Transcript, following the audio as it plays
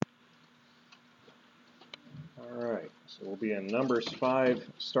So we'll be in Numbers 5,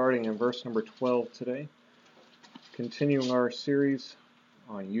 starting in verse number 12 today, continuing our series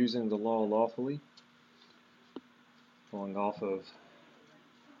on using the law lawfully, going off of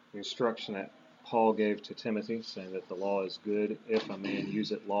the instruction that Paul gave to Timothy, saying that the law is good if a man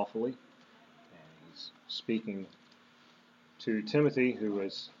use it lawfully. And he's speaking to Timothy, who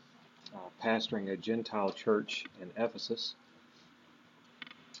was pastoring a Gentile church in Ephesus.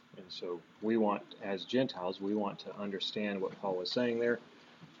 And so we want, as Gentiles, we want to understand what Paul was saying there.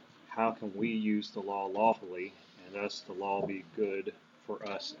 How can we use the law lawfully, and thus the law be good for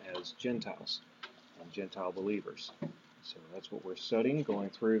us as Gentiles and Gentile believers? So that's what we're studying, going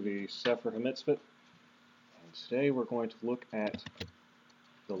through the Sefer HaMitzvot. And today we're going to look at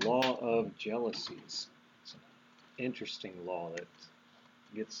the law of jealousies. It's an interesting law that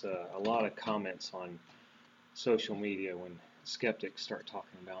gets a lot of comments on social media when skeptics start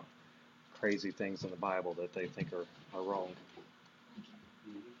talking about crazy things in the Bible that they think are wrong.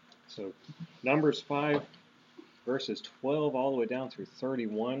 So Numbers 5, verses 12 all the way down through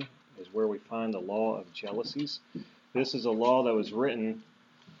 31 is where we find the law of jealousies. This is a law that was written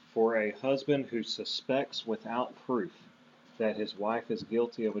for a husband who suspects without proof that his wife is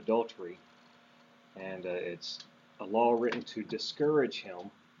guilty of adultery. And it's a law written to discourage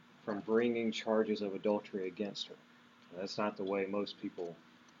him from bringing charges of adultery against her. That's not the way most people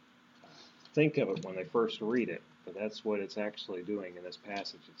think of it when they first read it, but that's what it's actually doing in this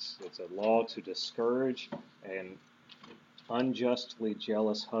passage. It's a law to discourage an unjustly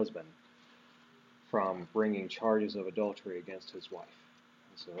jealous husband from bringing charges of adultery against his wife.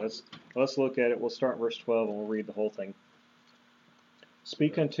 So let's look at it. We'll start in verse 12 and we'll read the whole thing.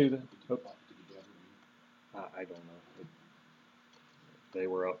 Speak unto the... I don't know. They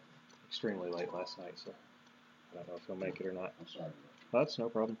were up extremely late last night, so I don't know if he'll make it or not. I'm sorry. That's no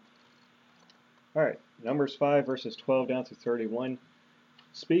problem. All right, Numbers 5, verses 12 down through 31.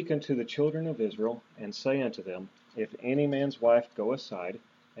 Speak unto the children of Israel, and say unto them, if any man's wife go aside,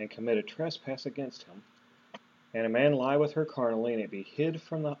 and commit a trespass against him, and a man lie with her carnally, and it be hid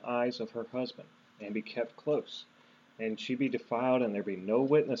from the eyes of her husband, and be kept close, and she be defiled, and there be no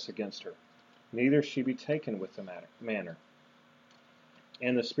witness against her, neither she be taken with the manner.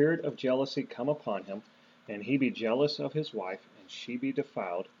 And the spirit of jealousy come upon him, and he be jealous of his wife, and she be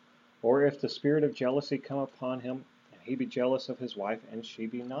defiled. Or if the spirit of jealousy come upon him, and he be jealous of his wife, and she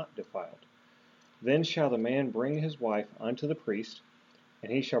be not defiled. Then shall the man bring his wife unto the priest,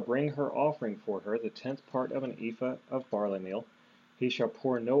 and he shall bring her offering for her, the 10th part of an ephah of barley meal. He shall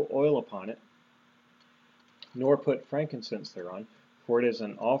pour no oil upon it, nor put frankincense thereon, for it is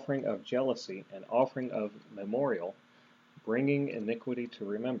an offering of jealousy, an offering of memorial, bringing iniquity to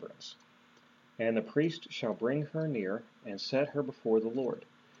remembrance. And the priest shall bring her near, and set her before the Lord.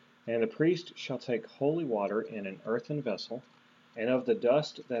 And the priest shall take holy water in an earthen vessel, and of the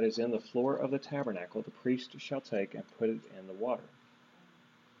dust that is in the floor of the tabernacle the priest shall take and put it in the water.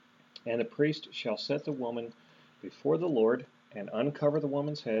 And the priest shall set the woman before the Lord, and uncover the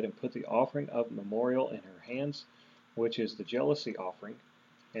woman's head, and put the offering of memorial in her hands, which is the jealousy offering.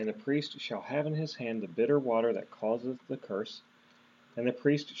 And the priest shall have in his hand the bitter water that causeth the curse. And the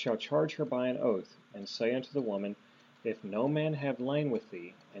priest shall charge her by an oath, and say unto the woman, if no man have lain with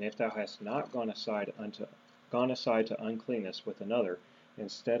thee, and if thou hast not gone aside to uncleanness with another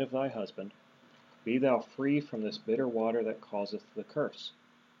instead of thy husband, be thou free from this bitter water that causeth the curse.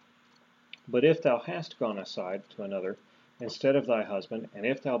 But if thou hast gone aside to another instead of thy husband, and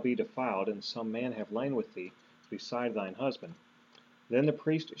if thou be defiled, and some man have lain with thee beside thine husband, then the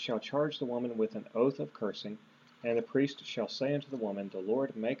priest shall charge the woman with an oath of cursing, and the priest shall say unto the woman, the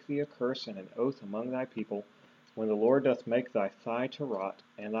Lord make thee a curse and an oath among thy people, when the Lord doth make thy thigh to rot,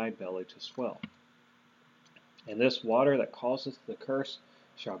 and thy belly to swell. And this water that causeth the curse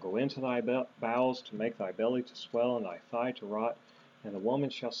shall go into thy bowels, to make thy belly to swell, and thy thigh to rot. And the woman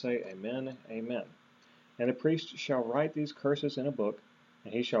shall say, Amen, Amen. And the priest shall write these curses in a book,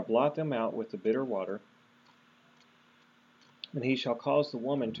 and he shall blot them out with the bitter water. And he shall cause the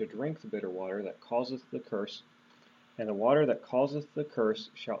woman to drink the bitter water that causeth the curse, and the water that causeth the curse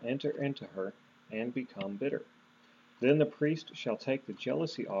shall enter into her, and become bitter. Then the priest shall take the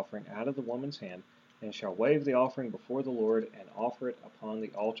jealousy offering out of the woman's hand, and shall wave the offering before the Lord, and offer it upon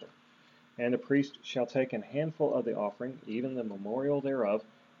the altar. And the priest shall take an handful of the offering, even the memorial thereof,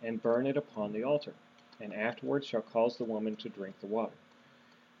 and burn it upon the altar, and afterward shall cause the woman to drink the water.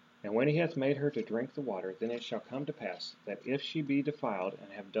 And when he hath made her to drink the water, then it shall come to pass, that if she be defiled,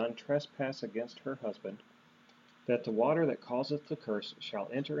 and have done trespass against her husband, that the water that causeth the curse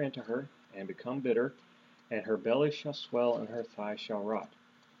shall enter into her, and become bitter, and her belly shall swell, and her thigh shall rot.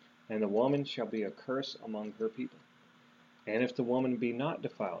 And the woman shall be a curse among her people. And if the woman be not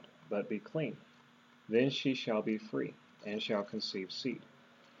defiled, but be clean, then she shall be free, and shall conceive seed.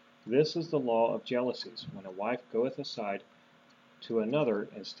 This is the law of jealousies, when a wife goeth aside to another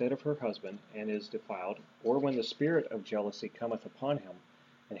instead of her husband, and is defiled, or when the spirit of jealousy cometh upon him,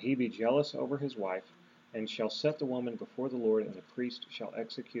 and he be jealous over his wife, and shall set the woman before the Lord, and the priest shall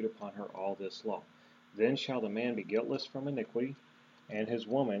execute upon her all this law. Then shall the man be guiltless from iniquity, and his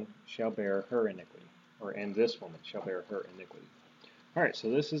woman shall bear her iniquity, and this woman shall bear her iniquity. All right, so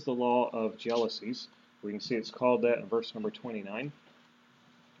this is the law of jealousies. We can see it's called that in verse number 29.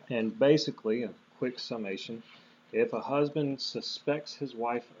 And basically, a quick summation, if a husband suspects his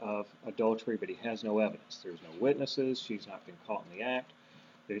wife of adultery, but he has no evidence, there's no witnesses, she's not been caught in the act,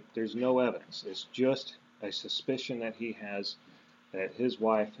 there's no evidence. It's just a suspicion that he has that his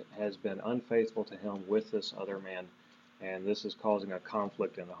wife has been unfaithful to him with this other man, and this is causing a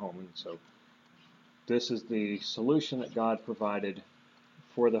conflict in the home. And so this is the solution that God provided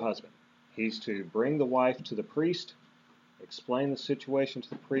for the husband. He's to bring the wife to the priest, explain the situation to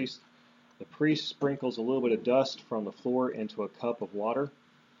the priest. The priest sprinkles a little bit of dust from the floor into a cup of water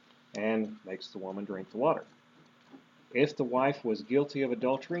and makes the woman drink the water. If the wife was guilty of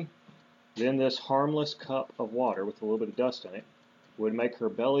adultery, then this harmless cup of water with a little bit of dust in it would make her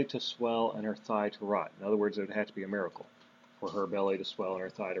belly to swell and her thigh to rot. In other words, it would have to be a miracle for her belly to swell and her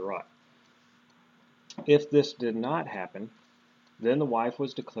thigh to rot. If this did not happen, then the wife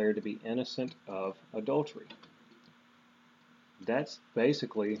was declared to be innocent of adultery. That's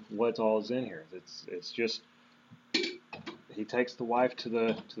basically what's all is in here. It's just he takes the wife to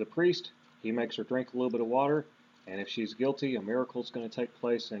the priest. He makes her drink a little bit of water, and if she's guilty, a miracle is going to take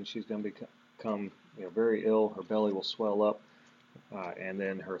place, and she's going to become very ill. Her belly will swell up, and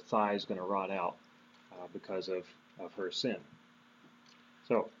then her thigh is going to rot out because of her sin.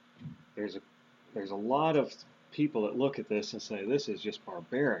 So there's a lot of people that look at this and say this is just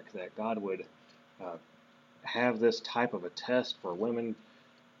barbaric that God would have this type of a test for women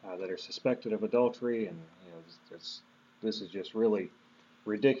that are suspected of adultery, and this is just really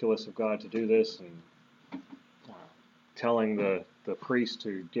ridiculous of God to do this, and telling the priest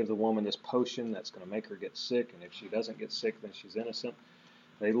to give the woman this potion that's going to make her get sick, and if she doesn't get sick, then she's innocent.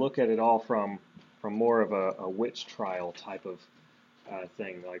 They look at it all from more of a witch trial type of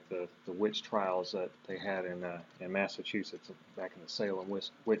thing, like the witch trials that they had in Massachusetts back in the Salem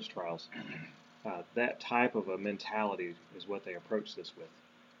witch trials. That type of a mentality is what they approach this with.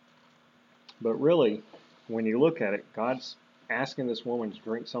 But really, when you look at it, God's asking this woman to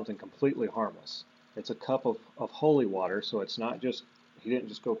drink something completely harmless. It's a cup of holy water, so it's not just, he didn't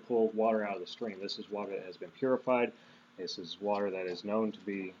just go pull water out of the stream. This is water that has been purified. This is water that is known to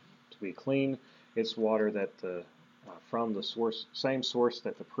be clean. It's water that from the same source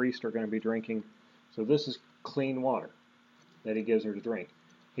that the priests are going to be drinking. So this is clean water that he gives her to drink.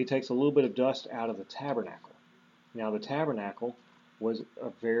 He takes a little bit of dust out of the tabernacle. Now the tabernacle was a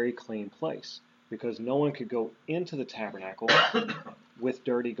very clean place because no one could go into the tabernacle with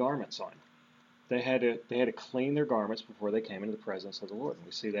dirty garments on. They had to clean their garments before they came into the presence of the Lord. And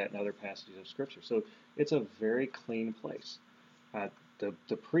we see that in other passages of Scripture. So it's a very clean place.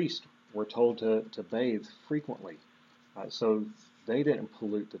 The priests were told to bathe frequently, so they didn't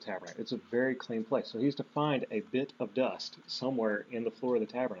pollute the tabernacle. It's a very clean place. So he's to find a bit of dust somewhere in the floor of the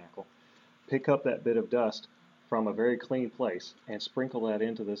tabernacle, pick up that bit of dust from a very clean place, and sprinkle that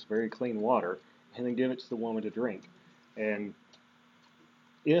into this very clean water, and then give it to the woman to drink. And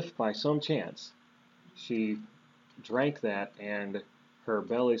if by some chance she drank that and her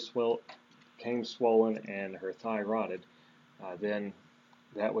belly came swollen and her thigh rotted, then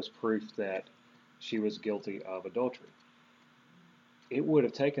that was proof that she was guilty of adultery. It would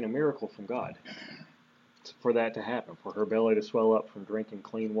have taken a miracle from God for that to happen, for her belly to swell up from drinking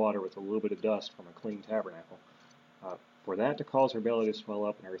clean water with a little bit of dust from a clean tabernacle. For that to cause her belly to swell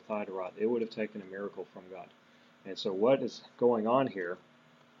up and her thigh to rot, it would have taken a miracle from God. And so what is going on here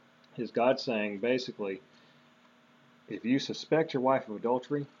is God saying, basically, if you suspect your wife of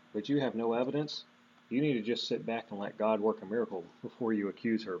adultery, but you have no evidence, you need to just sit back and let God work a miracle before you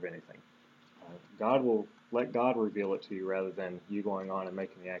accuse her of anything. God will let God reveal it to you rather than you going on and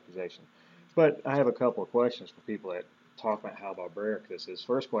making the accusation. But I have a couple of questions for people that talk about how barbaric this is.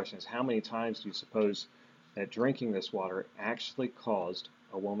 First question is, how many times do you suppose that drinking this water actually caused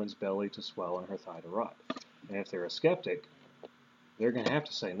a woman's belly to swell and her thigh to rot? And if they're a skeptic, they're going to have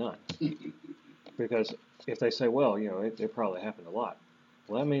to say none. Because if they say, well, it probably happened a lot,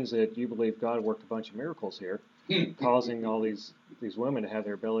 well, that means that you believe God worked a bunch of miracles here, causing all these women to have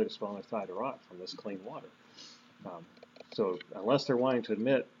their belly to swell and their thigh to rot from this clean water. So unless they're wanting to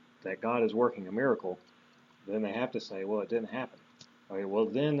admit that God is working a miracle, then they have to say, well, it didn't happen. Okay, well,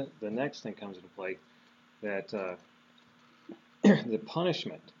 then the next thing comes into play, that the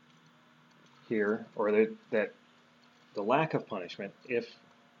punishment here, or that the lack of punishment, if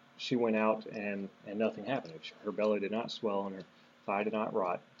she went out and nothing happened, if her belly did not swell and her thigh did not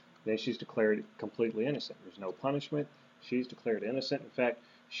rot, then she's declared completely innocent. There's no punishment. She's declared innocent. In fact,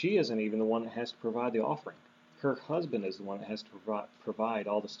 she isn't even the one that has to provide the offering. Her husband is the one that has to provide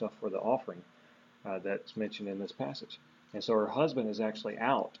all the stuff for the offering that's mentioned in this passage. And so her husband is actually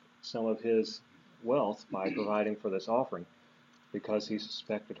out some of his wealth by providing for this offering because he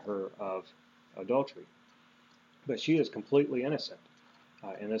suspected her of adultery. But she is completely innocent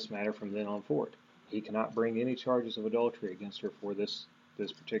in this matter from then on forward. He cannot bring any charges of adultery against her for this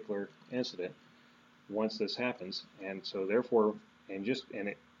particular incident once this happens. And so therefore,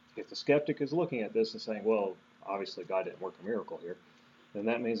 if the skeptic is looking at this and saying, well, obviously God didn't work a miracle here, then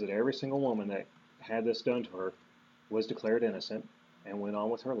that means that every single woman that had this done to her was declared innocent and went on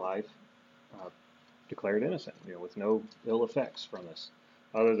with her life declared innocent, with no ill effects from this,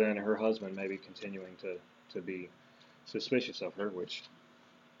 other than her husband maybe continuing to be suspicious of her, which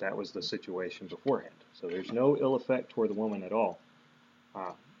that was the situation beforehand. So there's no ill effect toward the woman at all.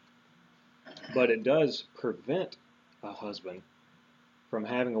 But it does prevent a husband from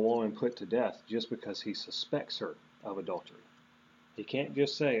having a woman put to death just because he suspects her of adultery. He can't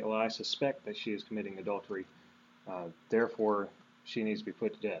just say, well, I suspect that she is committing adultery, therefore she needs to be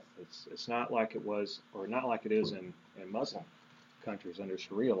put to death. It's not like it was, or not like it is in Muslim countries under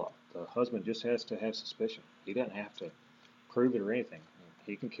Sharia law. The husband just has to have suspicion. He doesn't have to prove it or anything.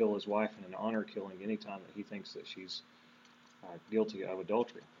 He can kill his wife in an honor killing anytime that he thinks that she's guilty of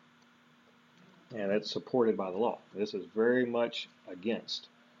adultery. And it's supported by the law. This is very much against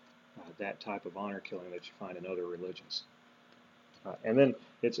that type of honor killing that you find in other religions. And then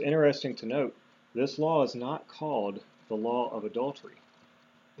it's interesting to note, this law is not called the law of adultery.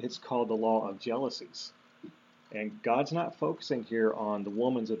 It's called the law of jealousies. And God's not focusing here on the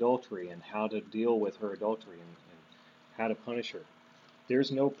woman's adultery and how to deal with her adultery and how to punish her.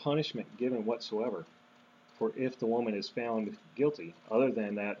 There's no punishment given whatsoever for if the woman is found guilty, other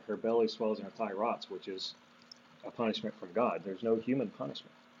than that her belly swells and her thigh rots, which is a punishment from God. There's no human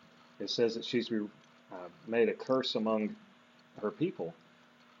punishment. It says that she's made a curse among her people,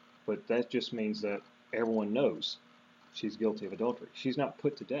 but that just means that everyone knows she's guilty of adultery. She's not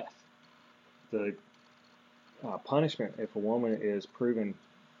put to death. The punishment if a woman is proven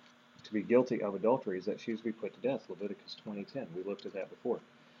to be guilty of adultery is that she's to be put to death. Leviticus 20:10. We looked at that before,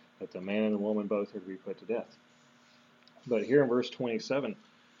 that the man and the woman both are to be put to death. But here in verse 27,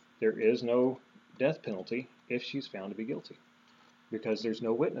 there is no death penalty if she's found to be guilty, because there's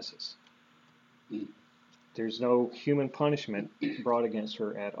no witnesses. There's no human punishment brought against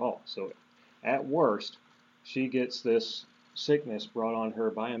her at all. So at worst, she gets this sickness brought on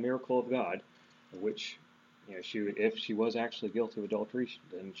her by a miracle of God, which, if she was actually guilty of adultery,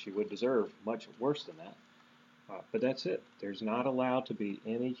 then she would deserve much worse than that. But that's it. There's not allowed to be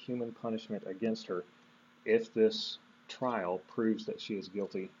any human punishment against her if this trial proves that she is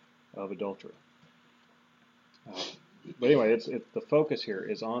guilty of adultery. But anyway, the focus here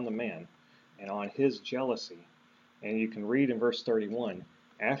is on the man and on his jealousy. And you can read in verse 31,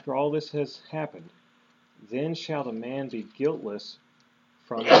 after all this has happened, then shall the man be guiltless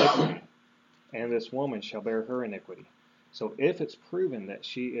from iniquity, and this woman shall bear her iniquity. So if it's proven that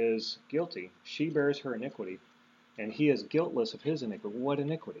she is guilty, she bears her iniquity, and he is guiltless of his iniquity. What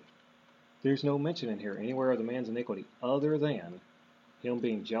iniquity? There's no mention in here anywhere of the man's iniquity other than him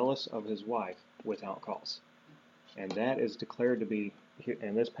being jealous of his wife without cause. And that is declared to be,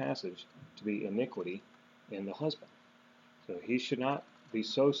 in this passage, to be iniquity in the husband. So he should not be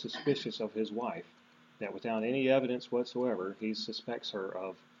so suspicious of his wife that without any evidence whatsoever, he suspects her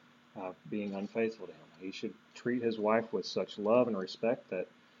of being unfaithful to him. He should treat his wife with such love and respect that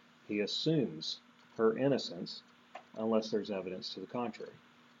he assumes her innocence unless there's evidence to the contrary.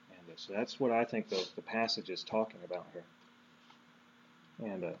 And so that's what I think the passage is talking about here.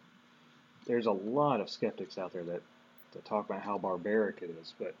 And there's a lot of skeptics out there that talk about how barbaric it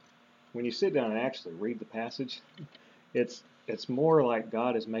is, but when you sit down and actually read the passage, it's more like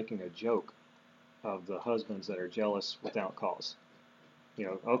God is making a joke of the husbands that are jealous without cause.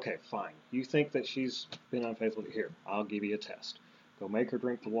 Okay, fine. You think that she's been unfaithful to here. I'll give you a test. Go make her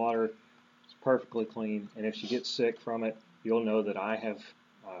drink the water. It's perfectly clean. And if she gets sick from it, you'll know that I have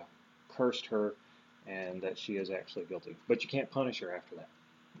cursed her and that she is actually guilty. But you can't punish her after that.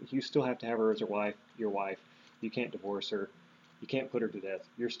 You still have to have her as your wife. You can't divorce her. You can't put her to death.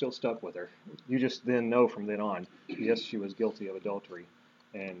 You're still stuck with her. You just then know from then on, yes, she was guilty of adultery,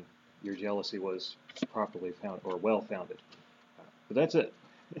 and your jealousy was properly found or well founded. But that's it.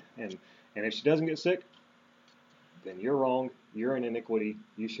 And if she doesn't get sick, then you're wrong. You're in iniquity.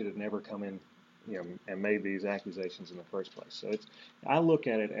 You should have never come in, and made these accusations in the first place. So I look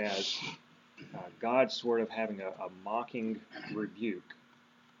at it as God sort of having a mocking rebuke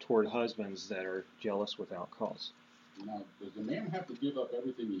toward husbands that are jealous without cause. Now, does the man have to give up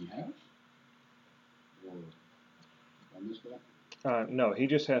everything he has? Or I missed that? No, he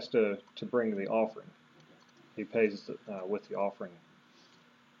just has to bring the offering. He pays with the offering.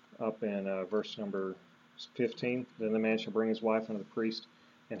 Up in verse number 15, then the man shall bring his wife unto the priest,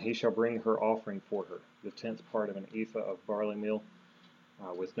 and he shall bring her offering for her, the 10th part of an ephah of barley meal,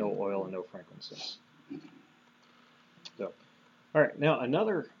 with no oil and no frankincense. So, all right, now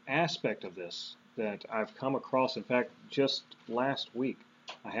another aspect of this that I've come across, in fact, just last week,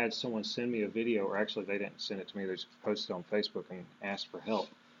 I had someone send me a video, or actually they didn't send it to me, they just posted it on Facebook and asked for help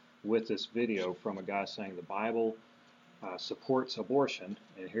with this video from a guy saying the Bible supports abortion,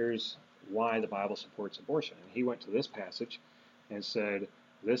 and here's why the Bible supports abortion. And he went to this passage and said,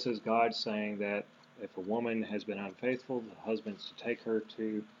 this is God saying that if a woman has been unfaithful, the husband's to take her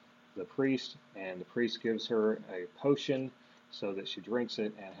to the priest, and the priest gives her a potion so that she drinks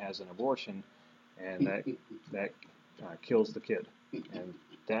it and has an abortion, and that kills the kid. And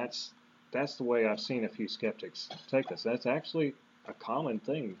that's the way I've seen a few skeptics take this. That's actually a common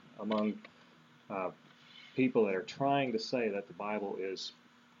thing among people that are trying to say that the Bible is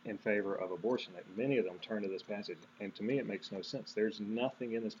in favor of abortion. That many of them turn to this passage, and to me it makes no sense. There's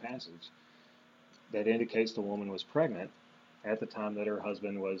nothing in this passage that indicates the woman was pregnant at the time that her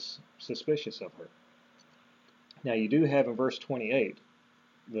husband was suspicious of her. Now you do have in verse 28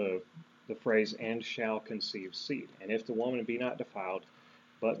 the phrase, and shall conceive seed. And if the woman be not defiled,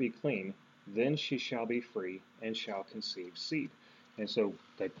 but be clean, then she shall be free and shall conceive seed. And so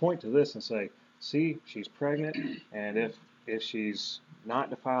they point to this and say, see, she's pregnant, and if she's not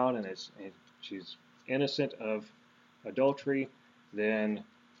defiled and she's innocent of adultery, then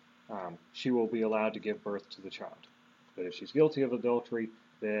she will be allowed to give birth to the child. But if she's guilty of adultery,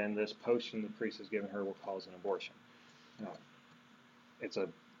 then this potion the priest has given her will cause an abortion. It's a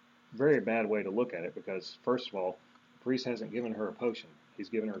very bad way to look at it, because first of all, the priest hasn't given her a potion. He's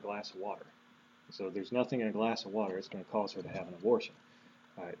given her a glass of water. So there's nothing in a glass of water that's going to cause her to have an abortion.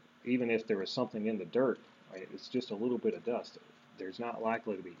 Even if there was something in the dirt, it's just a little bit of dust. There's not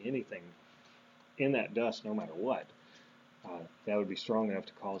likely to be anything in that dust no matter what. That would be strong enough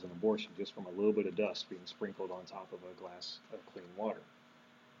to cause an abortion just from a little bit of dust being sprinkled on top of a glass of clean water.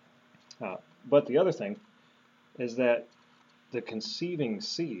 But the other thing is that the conceiving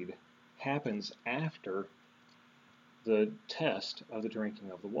seed happens after the test of the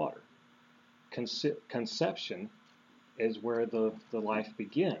drinking of the water. Conception is where the life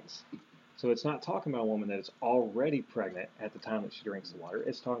begins. So it's not talking about a woman that is already pregnant at the time that she drinks the water.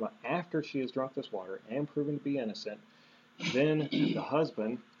 It's talking about after she has drunk this water and proven to be innocent, then the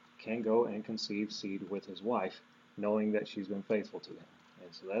husband can go and conceive seed with his wife, knowing that she's been faithful to him.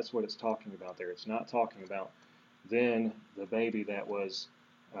 And so that's what it's talking about there. It's not talking about then the baby that was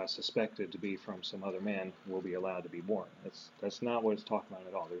suspected to be from some other man will be allowed to be born. That's not what it's talking about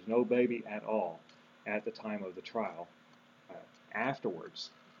at all. There's no baby at all at the time of the trial. Afterwards,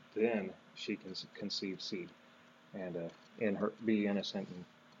 then she can conceive seed and be innocent and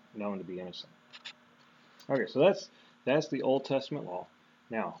known to be innocent. Okay, so that's the Old Testament law.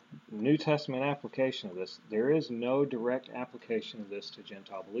 Now, New Testament application of this, there is no direct application of this to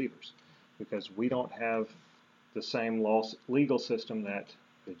Gentile believers, because we don't have the same legal system that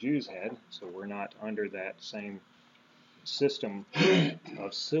the Jews had, so we're not under that same system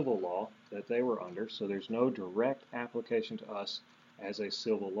of civil law that they were under, so there's no direct application to us as a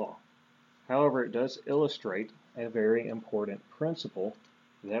civil law. However, it does illustrate a very important principle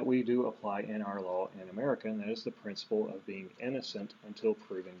that we do apply in our law in America, and that is the principle of being innocent until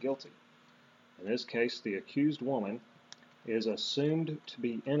proven guilty. In this case, the accused woman is assumed to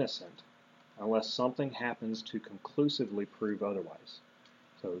be innocent unless something happens to conclusively prove otherwise.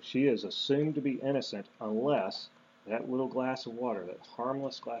 So she is assumed to be innocent unless that little glass of water, that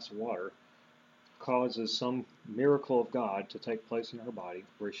harmless glass of water, causes some miracle of God to take place in her body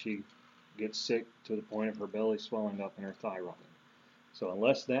where she gets sick to the point of her belly swelling up and her thigh rotting. So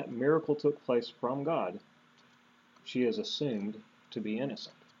unless that miracle took place from God, she is assumed to be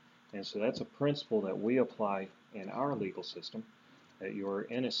innocent. And so that's a principle that we apply in our legal system, that you are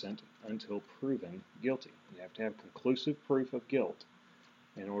innocent until proven guilty. You have to have conclusive proof of guilt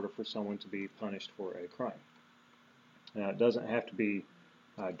in order for someone to be punished for a crime. Now, it doesn't have to be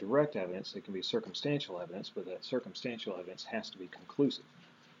direct evidence. It can be circumstantial evidence, but that circumstantial evidence has to be conclusive.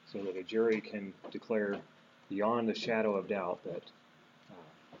 so that a jury can declare beyond a shadow of doubt that,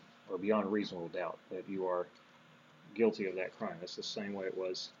 or beyond reasonable doubt, that you are guilty of that crime. That's the same way it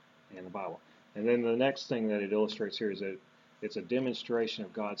was in the Bible. And then the next thing that it illustrates here is that it's a demonstration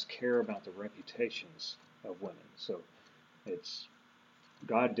of God's care about the reputations of women. So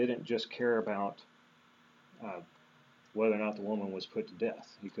God didn't just care about whether or not the woman was put to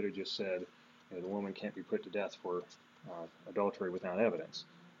death. He could have just said, the woman can't be put to death for adultery without evidence.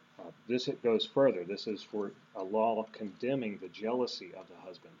 This it goes further. This is for a law condemning the jealousy of the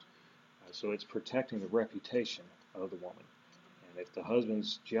husband. So it's protecting the reputation of the woman. And if the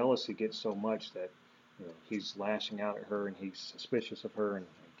husband's jealousy gets so much that he's lashing out at her and he's suspicious of her and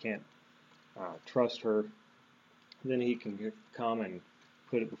can't trust her, then he can come and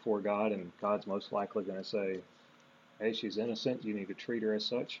put it before God, and God's most likely going to say, hey, she's innocent, you need to treat her as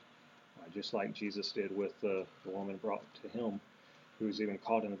such, just like Jesus did with the woman brought to him, who was even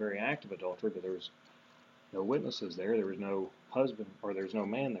caught in the very act of adultery, but there was no witnesses there, there was no husband, or there's no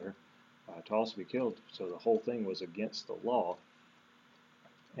man there to also be killed, so the whole thing was against the law,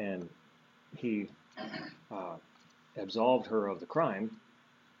 and he absolved her of the crime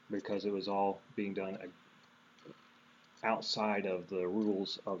because it was all being done outside of the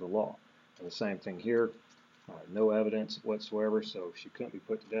rules of the law. And the same thing here, no evidence whatsoever, so she couldn't be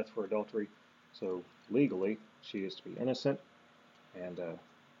put to death for adultery. So legally, she is to be innocent, and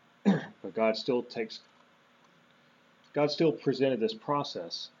but God still presented this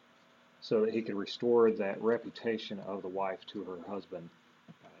process so that he could restore that reputation of the wife to her husband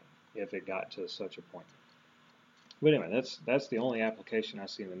if it got to such a point. But anyway, that's the only application I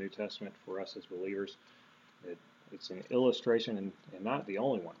see in the New Testament for us as believers. It's an illustration, and not the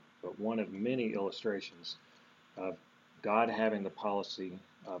only one, but one of many illustrations of God having the policy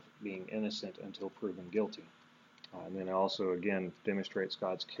of being innocent until proven guilty. And then it also, again, demonstrates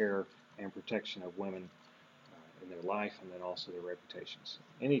God's care and protection of women in their life and then also their reputations.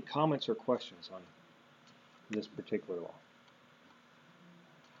 Any comments or questions on this particular law?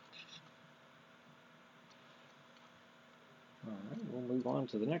 All right, we'll move on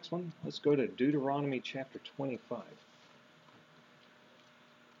to the next one. Let's go to Deuteronomy chapter 25.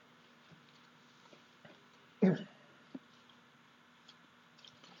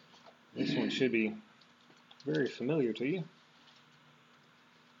 This one should be very familiar to you.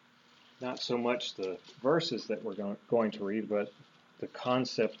 Not so much the verses that we're going to read, but the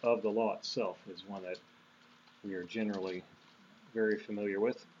concept of the law itself is one that we are generally very familiar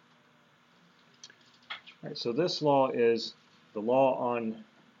with. All right, so this law is the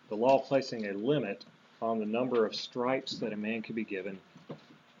law placing a limit on the number of stripes that a man can be given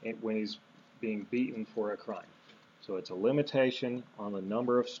when he's being beaten for a crime. So it's a limitation on the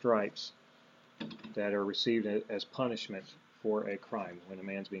number of stripes that are received as punishment for a crime when a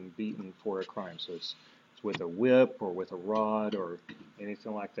man's being beaten for a crime. So it's with a whip or with a rod or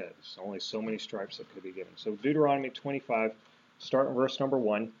anything like that. There's only so many stripes that could be given. So Deuteronomy 25, start in verse number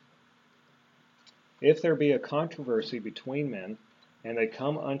 1. If there be a controversy between men, and they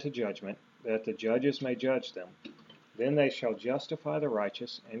come unto judgment, that the judges may judge them, then they shall justify the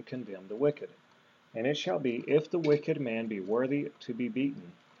righteous and condemn the wicked. And it shall be, if the wicked man be worthy to be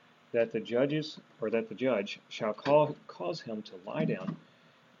beaten, that the judge shall cause him to lie down,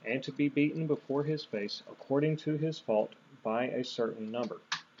 and to be beaten before his face according to his fault by a certain number.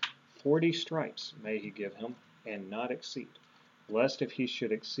 40 stripes may he give him, and not exceed. Lest if he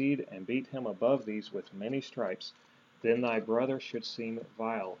should exceed and beat him above these with many stripes, then thy brother should seem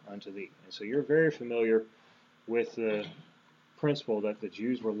vile unto thee. And so you're very familiar with the principle that the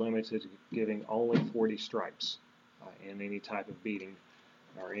Jews were limited to giving only 40 stripes in any type of beating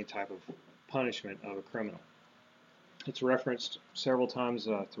or any type of punishment of a criminal. It's referenced several times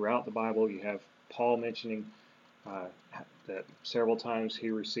throughout the Bible. You have Paul mentioning that several times he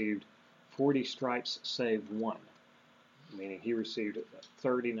received 40 stripes save one, meaning he received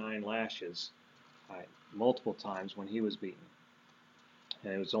 39 lashes multiple times when he was beaten.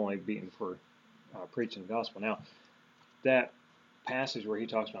 And it was only beaten for preaching the gospel. Now, that passage where he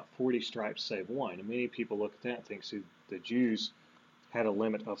talks about 40 stripes save one, and many people look at that and think, see, the Jews had a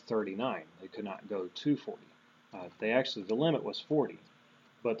limit of 39. They could not go to 40. The limit was 40,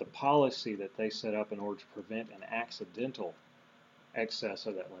 but the policy that they set up in order to prevent an accidental excess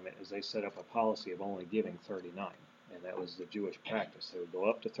of that limit is they set up a policy of only giving 39, and that was the Jewish practice. They would go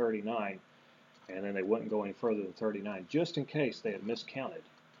up to 39, and then they wouldn't go any further than 39, just in case they had miscounted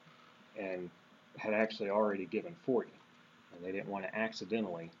and had actually already given 40, and they didn't want to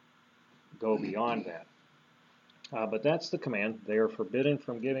accidentally go beyond that. But that's the command. They are forbidden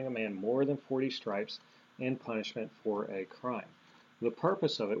from giving a man more than 40 stripes in punishment for a crime. The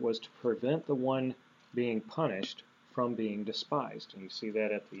purpose of it was to prevent the one being punished from being despised. And you see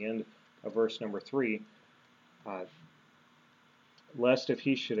that at the end of verse number 3. Lest if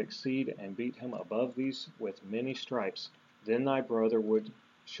he should exceed and beat him above these with many stripes, then thy brother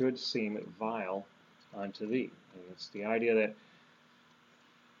should seem vile unto thee. And it's the idea that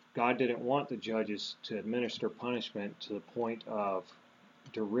God didn't want the judges to administer punishment to the point of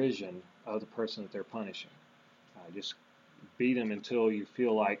derision of the person that they're punishing. Just beat him until you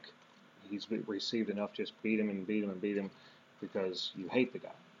feel like he's received enough. Just beat him and beat him and beat him because you hate the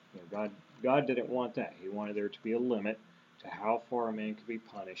guy. God didn't want that. He wanted there to be a limit to how far a man could be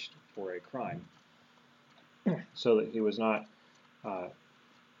punished for a crime, so that he was not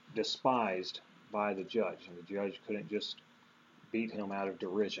despised by the judge, and the judge couldn't just beat him out of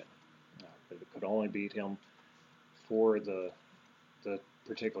derision, but it could only beat him for the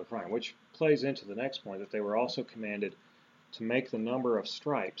particular crime, which plays into the next point, that they were also commanded to make the number of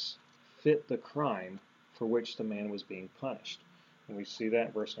stripes fit the crime for which the man was being punished. And we see that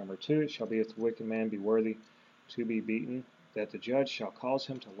in verse number 2, it shall be if the wicked man be worthy to be beaten, that the judge shall cause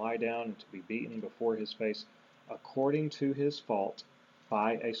him to lie down and to be beaten before his face according to his fault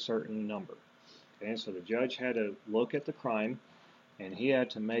by a certain number. Okay, and so the judge had to look at the crime, and he had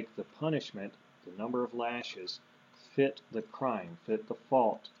to make the punishment, the number of lashes, fit the crime, fit the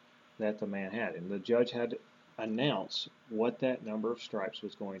fault that the man had. And the judge had to announce what that number of stripes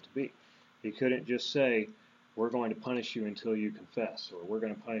was going to be. He couldn't just say, we're going to punish you until you confess, or we're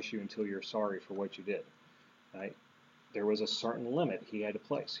going to punish you until you're sorry for what you did. Right? There was a certain limit he had to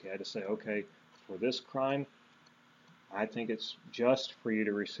place. He had to say, okay, for this crime, I think it's just for you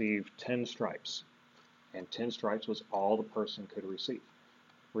to receive 10 stripes. And 10 stripes was all the person could receive,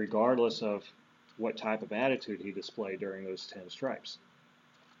 regardless of what type of attitude he displayed during those 10 stripes.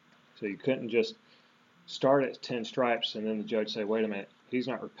 So you couldn't just start at 10 stripes and then the judge say, wait a minute, he's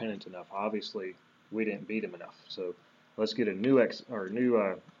not repentant enough. Obviously, we didn't beat him enough. So let's get a new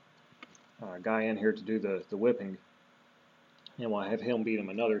guy in here to do the whipping, and we'll have him beat him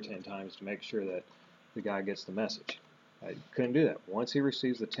another 10 times to make sure that the guy gets the message. I couldn't do that. Once he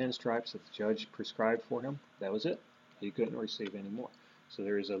receives the 10 stripes that the judge prescribed for him, that was it. He couldn't receive any more. So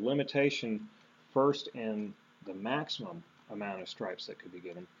there is a limitation first in the maximum amount of stripes that could be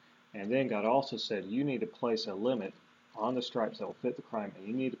given. And then God also said you need to place a limit on the stripes that will fit the crime, and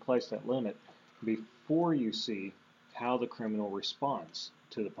you need to place that limit before you see how the criminal responds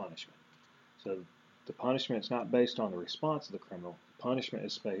to the punishment. So the punishment is not based on the response of the criminal. The punishment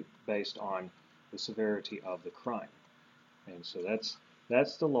is based on the severity of the crime. And so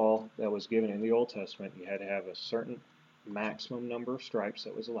that's the law that was given in the Old Testament. You had to have a certain maximum number of stripes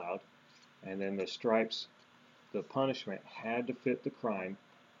that was allowed, and then the stripes, the punishment had to fit the crime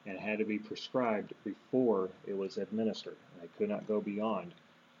and had to be prescribed before it was administered. They could not go beyond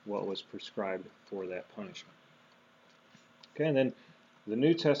what was prescribed for that punishment. Okay, and then the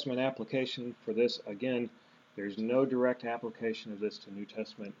New Testament application for this, again, there's no direct application of this to New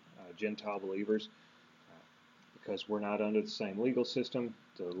Testament Gentile believers because we're not under the same legal system.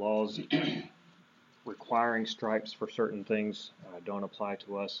 The laws requiring stripes for certain things don't apply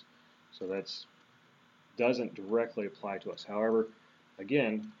to us, so that doesn't directly apply to us. However,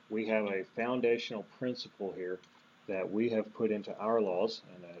 again, we have a foundational principle here that we have put into our laws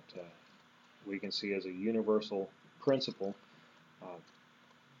and that we can see as a universal principle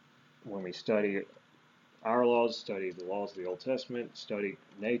when we study our laws, study the laws of the Old Testament, study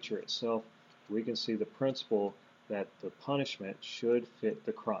nature itself, we can see the principle that the punishment should fit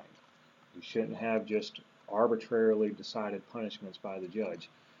the crime. You shouldn't have just arbitrarily decided punishments by the judge,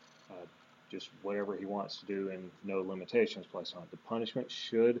 just whatever he wants to do and no limitations placed on it. The punishment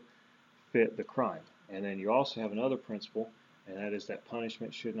should fit the crime. And then you also have another principle, and that is that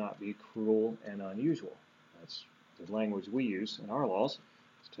punishment should not be cruel and unusual. That's the language we use in our laws,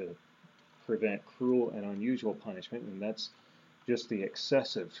 is to prevent cruel and unusual punishment, and that's just the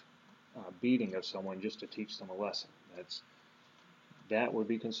excessive beating of someone just to teach them a lesson. That would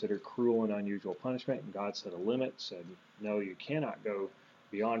be considered cruel and unusual punishment, and God set a limit, said, no, you cannot go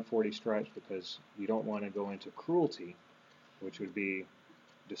beyond 40 stripes because you don't want to go into cruelty, which would be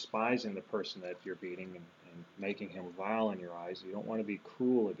despising the person that you're beating and making him vile in your eyes. You don't want to be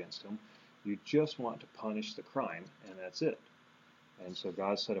cruel against him. You just want to punish the crime, and that's it. And so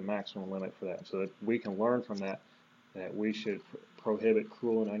God set a maximum limit for that. So that we can learn from that we should prohibit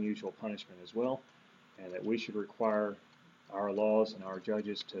cruel and unusual punishment as well, and that we should require our laws and our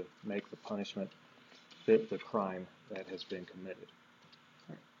judges to make the punishment fit the crime that has been committed.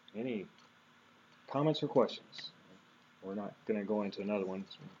 All right. Any comments or questions? We're not going to go into another one.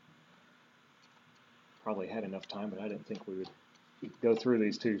 So probably had enough time, but I didn't think we would go through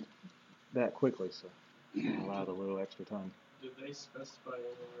these two that quickly, so allowed a little extra time. Did they specify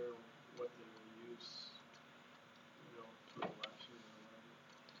anywhere what they will use, for the lashes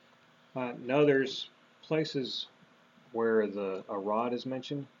or whatever? No, there's places where a rod is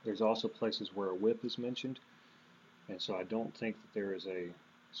mentioned. There's also places where a whip is mentioned, and so I don't think that there is a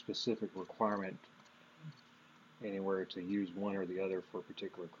specific requirement anywhere to use one or the other for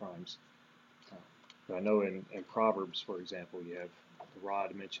particular crimes. But I know in Proverbs, for example, you have the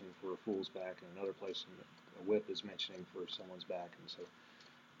rod mentioned for a fool's back, and another place a whip is mentioning for someone's back, and so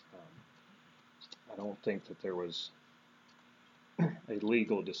I don't think that there was a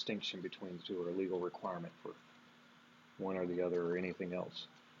legal distinction between the two, or a legal requirement for one or the other or anything else.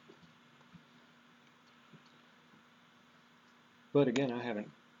 But again, I haven't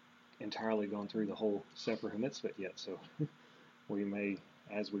entirely gone through the whole Sefer HaMitzvot yet, so we may,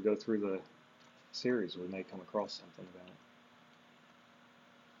 as we go through the series, we may come across something about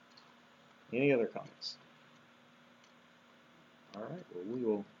it. Any other comments? All right, well, we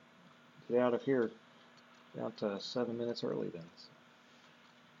will get out of here about 7 minutes early then.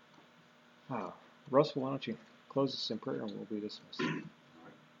 So. Russell, why don't you close us in prayer and we'll be dismissed. All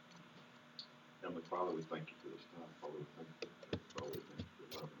right. Heavenly Father, we thank you for this time. Father, we thank you for this. Father, we thank you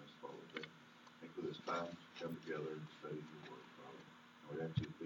for loving us. Father, we thank you for this time to come together and study your